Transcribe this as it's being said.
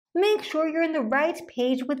Make sure you're in the right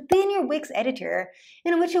page within your Wix editor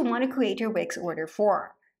in which you want to create your Wix order form.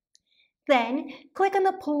 Then, click on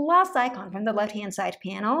the plus icon from the left-hand side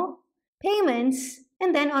panel, Payments,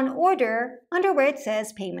 and then on Order under where it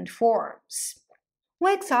says Payment Forms.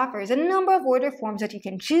 Wix offers a number of order forms that you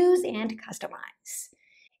can choose and customize.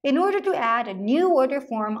 In order to add a new order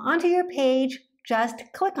form onto your page,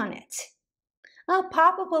 just click on it. A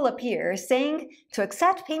pop-up will appear saying, "To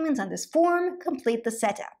accept payments on this form, complete the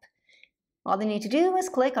setup." All you need to do is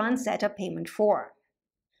click on Set Up Payment Form.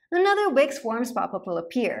 Another Wix Forms pop-up will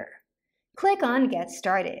appear. Click on Get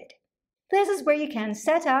Started. This is where you can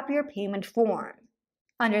set up your payment form.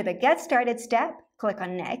 Under the Get Started step, click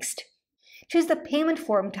on Next. Choose the payment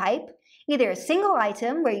form type, either a single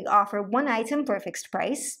item where you offer one item for a fixed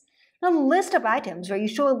price, a list of items where you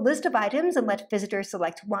show a list of items and let visitors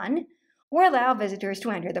select one, or allow visitors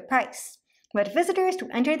to enter the price. Let visitors to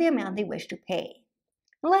enter the amount they wish to pay.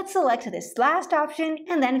 Let's select this last option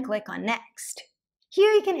and then click on Next.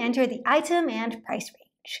 Here you can enter the item and price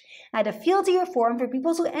range. Add a field to your form for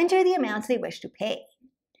people to enter the amounts they wish to pay.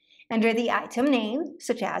 Enter the item name,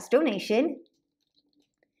 such as donation,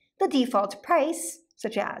 the default price,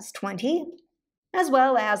 such as 20, as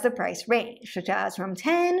well as the price range, such as from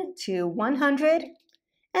 10 to 100,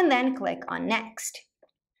 and then click on Next.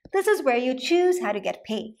 This is where you choose how to get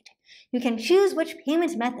paid. You can choose which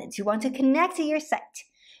payment methods you want to connect to your site.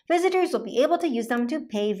 Visitors will be able to use them to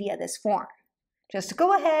pay via this form. Just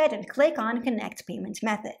go ahead and click on Connect Payment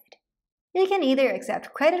Method. You can either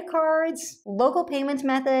accept credit cards, local payment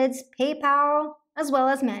methods, PayPal, as well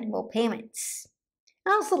as manual payments.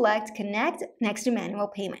 I'll select Connect next to Manual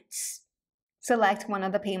Payments. Select one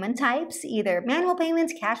of the payment types, either manual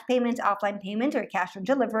payment, cash payment, offline payment, or cash on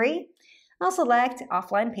delivery. I'll select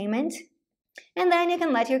Offline Payment, and then you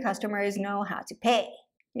can let your customers know how to pay.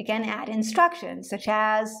 You can add instructions such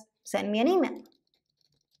as send me an email,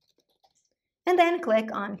 and then click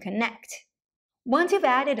on Connect. Once you've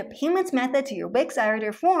added a payment method to your Wix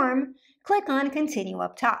order form, click on Continue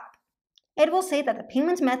up top. It will say that the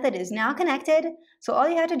payment method is now connected, so all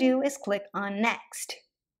you have to do is click on Next.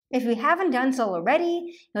 If you haven't done so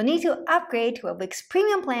already, you'll need to upgrade to a Wix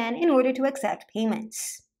Premium plan in order to accept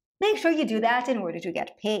payments. Make sure you do that in order to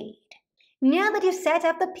get paid. Now that you've set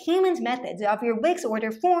up the payment methods of your Wix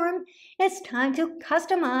order form, it's time to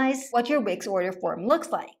customize what your Wix order form looks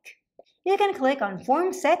like. You can click on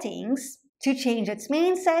Form Settings to change its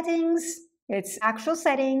main settings, its actual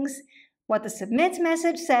settings, what the submit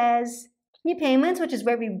message says, new payments, which is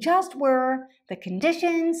where we just were, the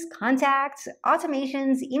conditions, contacts,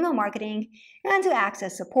 automations, email marketing, and to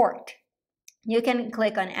access support. You can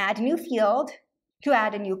click on Add New Field to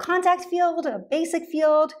add a new contact field, a basic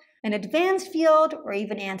field, an advanced field, or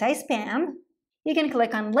even anti-spam. You can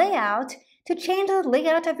click on Layout to change the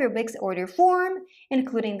layout of your Wix order form,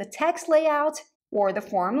 including the text layout or the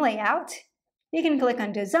form layout. You can click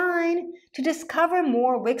on Design to discover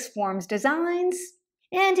more Wix Forms designs,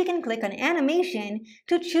 and you can click on Animation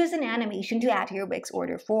to choose an animation to add to your Wix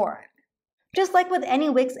order form. Just like with any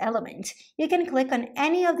Wix element, you can click on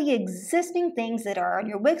any of the existing things that are on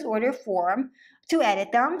your Wix order form to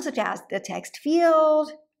edit them, such as the text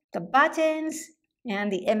field, the buttons,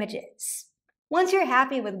 and the images. Once you're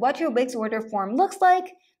happy with what your Wix order form looks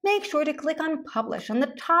like, make sure to click on Publish on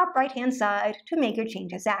the top right-hand side to make your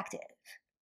changes active.